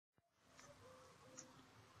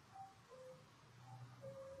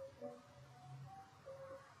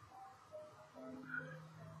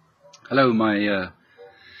Hello, my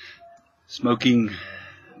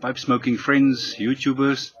pipe smoking friends,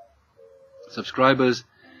 YouTubers, subscribers.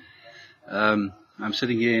 I'm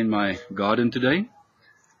sitting here in my garden today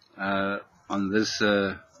on this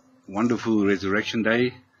wonderful Resurrection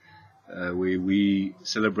Day, where we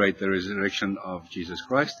celebrate the resurrection of Jesus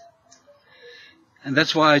Christ. And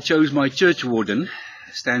that's why I chose my church warden,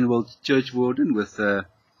 Stanwell church warden, with a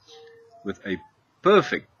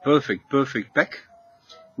perfect pack.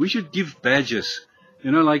 We should give badges,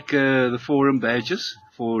 like the forum badges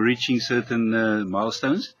for reaching certain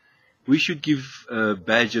milestones. We should give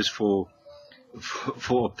badges for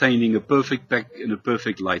obtaining a perfect pack in a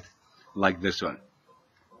perfect light, like this one.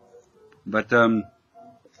 But there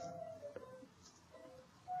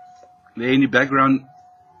in the background,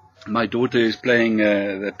 my daughter is playing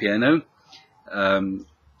the piano,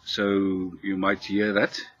 so you might hear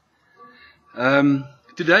that.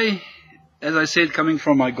 Today, as I said, coming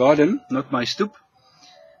from my garden, not my stoop.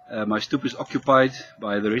 My stoop is occupied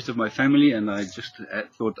by the rest of my family, and I just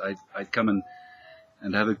thought I'd come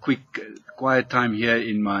and have a quick, quiet time here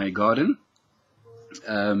in my garden,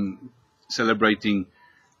 celebrating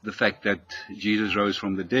the fact that Jesus rose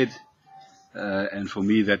from the dead, and for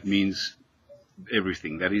me that means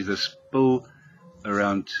everything. That is the spill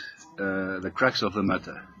around the crux of the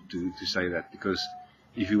matter, to say that, because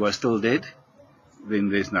if he was still dead, then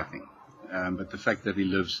there's nothing. But the fact that he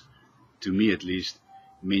lives, to me at least,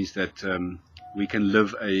 means that we can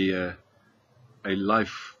live a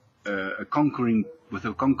life with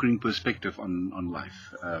a conquering perspective on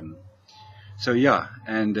life. So yeah,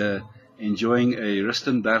 and enjoying a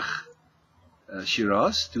Rustenberg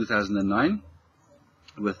Shiraz 2009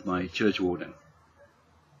 with my church warden.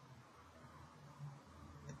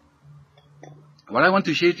 What I want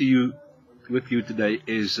to share with you today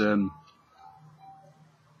is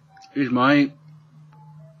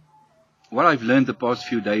what I've learned the past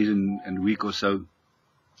few days and week or so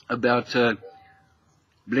about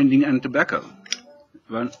blending and tobacco.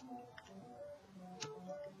 Well,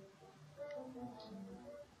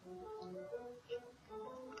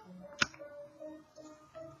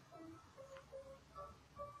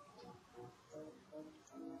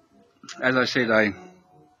 as I said, I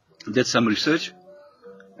did some research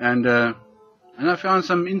and I found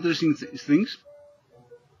some interesting things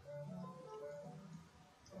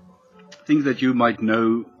that you might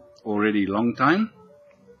know already long time,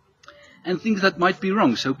 and things that might be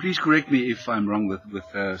wrong. So please correct me if I'm wrong with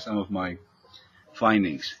some of my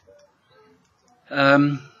findings.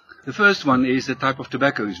 The first one is the type of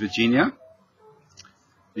tobacco is Virginia.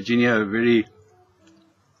 Virginia, a very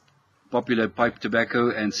popular pipe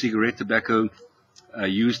tobacco and cigarette tobacco,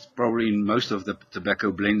 used probably in most of the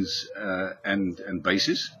tobacco blends and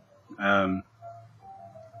bases.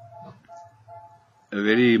 A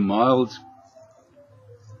very mild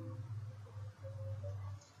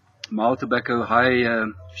tobacco, high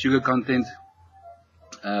sugar content,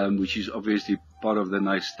 which is obviously part of the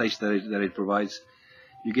nice taste that it provides.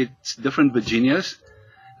 You get different Virginias,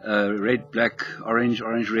 red, black, orange,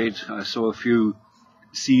 red. I saw a few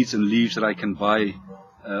seeds and leaves that I can buy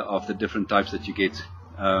of the different types that you get.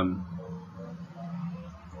 And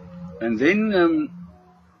then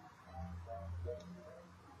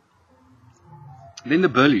the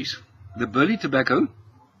Burleys. The Burley tobacco,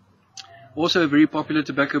 also a very popular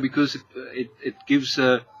tobacco because it gives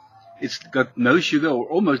it's got no sugar or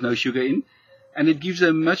almost no sugar in, and it gives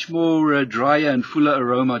a much more drier and fuller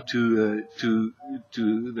aroma to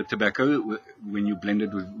the tobacco when you blend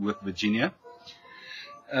it with Virginia,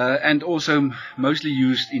 and also mostly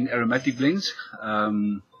used in aromatic blends.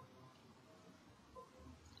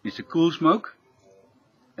 It's a cool smoke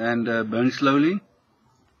and burns slowly.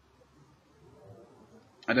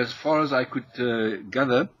 And as far as I could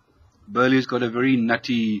gather, Burley's got a very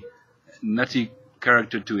nutty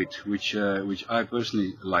character to it, which I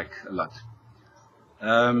personally like a lot.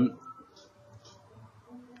 And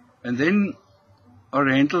then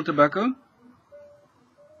Oriental tobacco.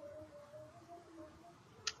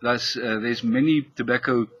 There's many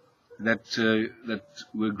tobacco that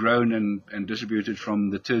were grown and distributed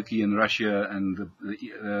from the Turkey and Russia and the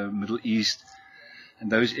Middle East and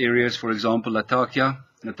those areas. For example, Latakia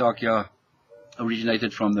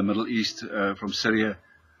originated from the Middle East, from Syria,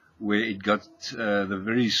 where it got the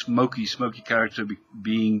very smoky character,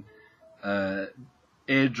 being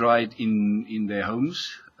air dried in their homes,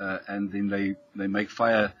 and then they make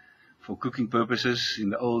fire for cooking purposes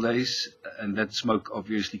in the old days, and that smoke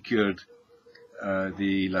obviously cured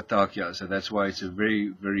the Latakia. So that's why it's a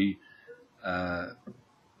very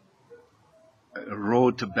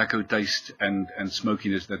raw tobacco taste and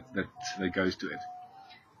smokiness that goes to it.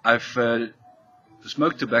 I've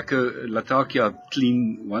smoked tobacco, Latakia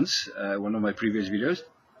clean once, one of my previous videos,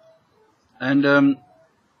 and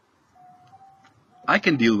I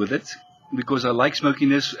can deal with it because I like smoking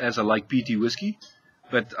this as I like PT whiskey,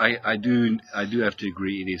 but I do have to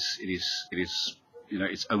agree it is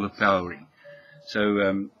it's overpowering. So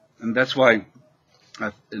and that's why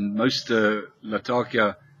in most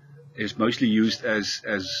Latakia is mostly used as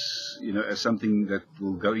as something that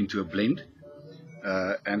will go into a blend.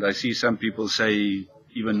 And I see some people say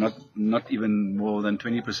even not even more than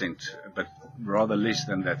 20%, but rather less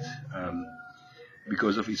than that,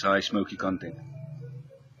 because of its high smoky content.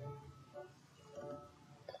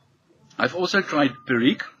 I've also tried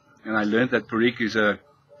Perique, and I learned that Perique is a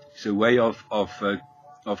way of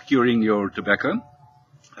curing your tobacco.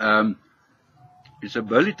 It's a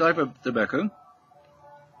burley type of tobacco,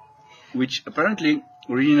 which apparently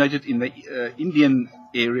originated in the Indian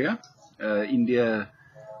area, India,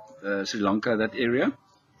 Sri Lanka, that area,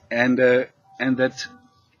 and that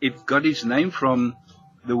it got its name from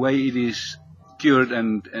the way it is cured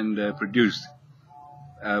and produced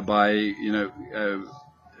by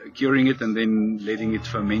curing it and then letting it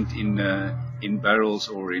ferment in barrels,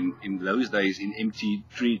 or in those days in empty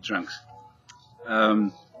tree trunks.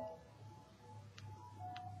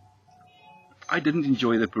 I didn't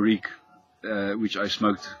enjoy the Perique, which I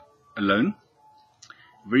smoked alone.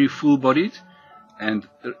 Very full-bodied, and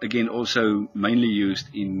again also mainly used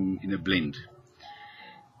in a blend.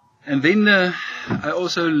 And then I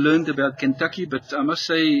also learned about Kentucky, but I must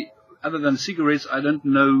say, other than cigarettes, I don't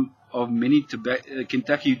know of many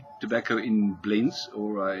Kentucky tobacco in blends,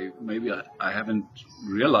 or maybe I haven't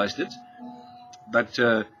realized it. But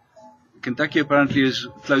Kentucky apparently is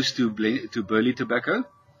close to burley tobacco,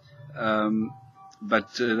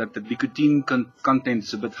 but that the nicotine content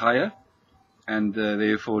is a bit higher, and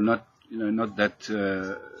therefore not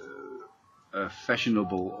that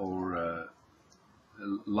fashionable or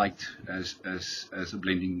liked as a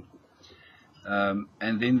blending.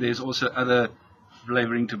 And then there's also other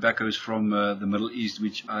flavoring tobaccos from the Middle East,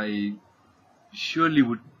 which I surely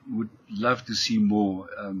would love to see more.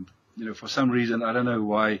 For some reason, I don't know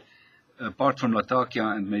why, apart from Latakia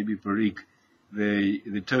and maybe Perique,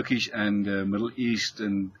 the Turkish and Middle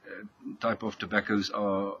Eastern type of tobaccos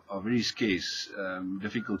are very scarce,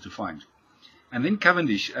 difficult to find. And then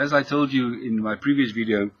Cavendish, as I told you in my previous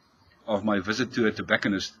video of my visit to a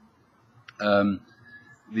tobacconist,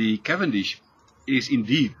 the Cavendish is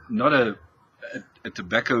indeed not a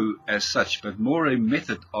tobacco as such, but more a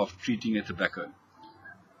method of treating a tobacco.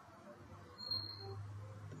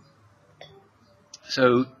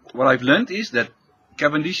 So what I've learned is that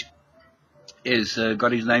Cavendish is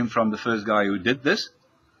got his name from the first guy who did this,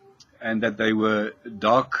 and that they were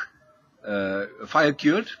dark, fire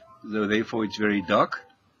cured, so therefore it's very dark,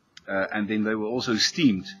 and then they were also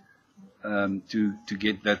steamed to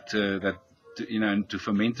get that to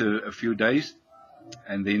ferment a few days,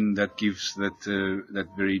 and then that gives that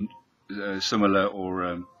very similar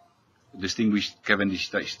or distinguished Cavendish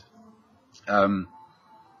taste.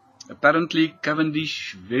 Apparently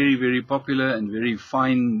Cavendish, very, very popular and very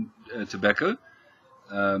fine tobacco,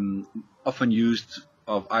 often used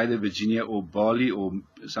of either Virginia or barley, or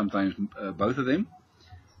sometimes both of them.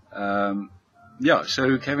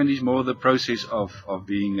 So Cavendish, more the process of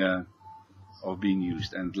being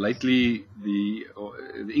used. And lately the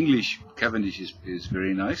English Cavendish is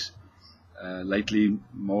very nice. Lately,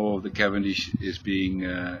 more of the Cavendish is being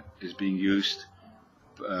used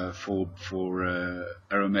for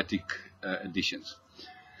aromatic additions.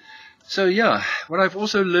 So what I've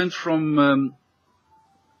also learned from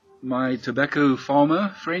my tobacco farmer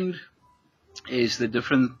friend is the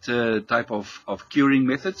different type of curing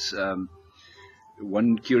methods.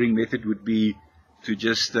 One curing method would be to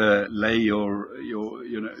just lay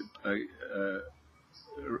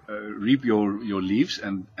reap your leaves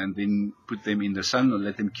and then put them in the sun, or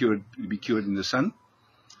let them be cured in the sun.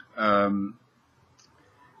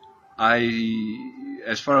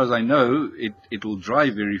 As far as I know, it will dry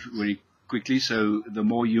very, very quickly. So the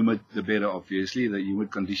more humid, the better. Obviously, the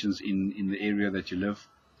humid conditions in the area that you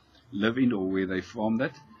live in, or where they farm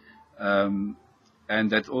that, and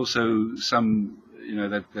that also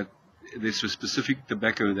that there's a specific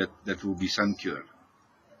tobacco that will be sun cured.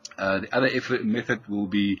 The other method will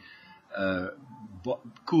be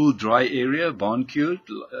cool, dry area, barn cured,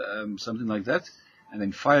 something like that, and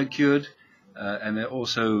then fire cured. And I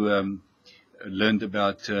also learned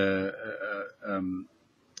about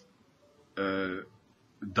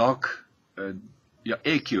dark,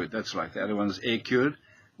 air cured. That's right. The other one is air cured,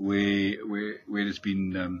 where it's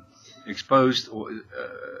been exposed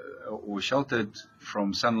or sheltered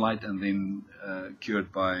from sunlight and then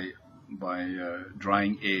cured by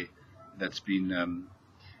drying air that's been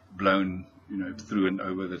blown, through and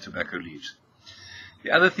over the tobacco leaves.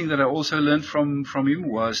 The other thing that I also learned from him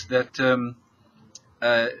was that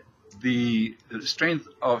the strength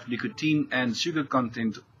of nicotine and sugar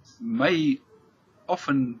content may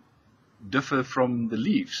often differ from the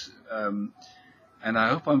leaves. And I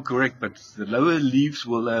hope I'm correct, but the lower leaves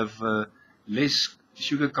will have less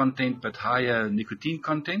sugar content but higher nicotine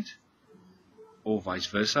content, or vice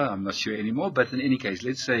versa. I'm not sure anymore. But in any case,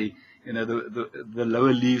 let's say the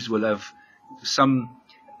lower leaves will have some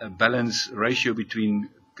balance ratio between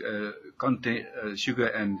content, sugar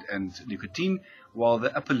and nicotine, while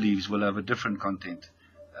the upper leaves will have a different content,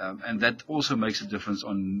 and that also makes a difference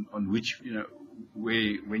on which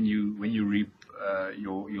where when you reap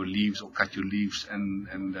your leaves or cut your leaves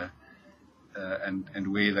and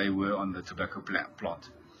where they were on the tobacco plant.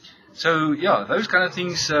 So yeah, those kind of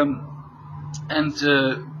things, and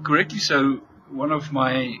correctly so.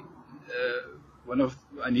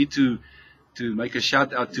 I need to make a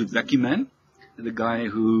shout out to Blackie Man, the guy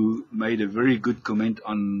who made a very good comment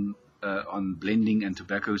on blending and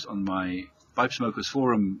tobaccos on my Pipe Smokers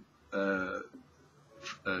Forum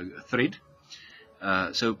thread.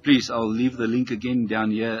 So please, I'll leave the link again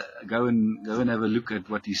down here. Go and have a look at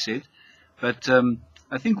what he said. But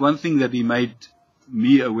I think one thing that he made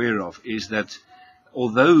me aware of is that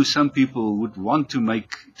although some people would want to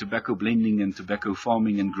make tobacco blending and tobacco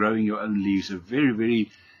farming and growing your own leaves a very, very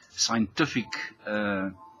scientific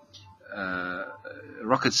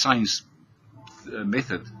rocket science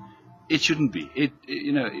method, it shouldn't be.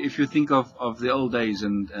 If you think of the old days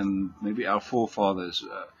and maybe our forefathers,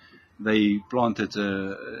 they planted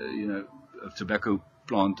a tobacco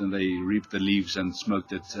plant and they reaped the leaves and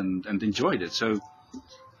smoked it and enjoyed it. So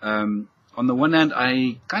on the one hand,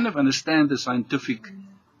 I kind of understand the scientific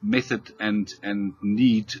method and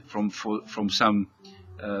need from some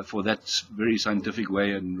for that very scientific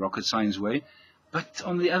way and rocket science way. But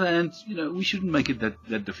on the other hand, we shouldn't make it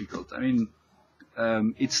that difficult. I mean,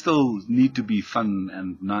 it still need to be fun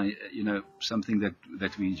and something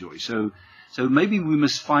that we enjoy. So maybe we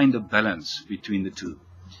must find a balance between the two.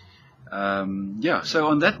 So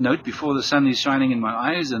on that note, before the sun is shining in my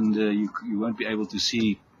eyes and you won't be able to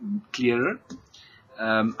see clearer,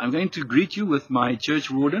 I'm going to greet you with my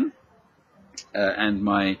church warden and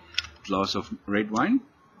my glass of red wine.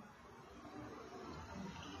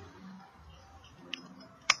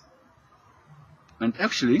 And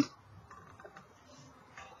actually,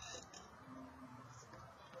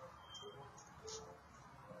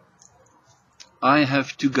 I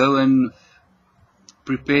have to go and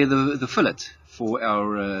prepare the fillet for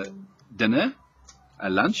our dinner, our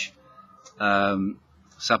lunch,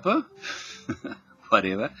 supper,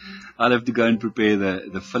 whatever. I'll have to go and prepare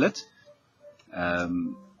the fillet.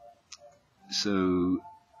 So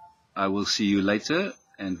I will see you later,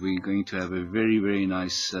 and we're going to have a very, very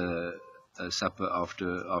nice supper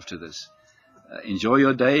after this. Enjoy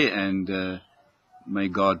your day, and may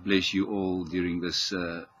God bless you all during this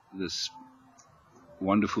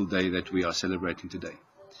wonderful day that we are celebrating today.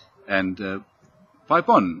 And pipe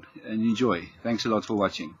on and enjoy. Thanks a lot for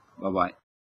watching. Bye-bye.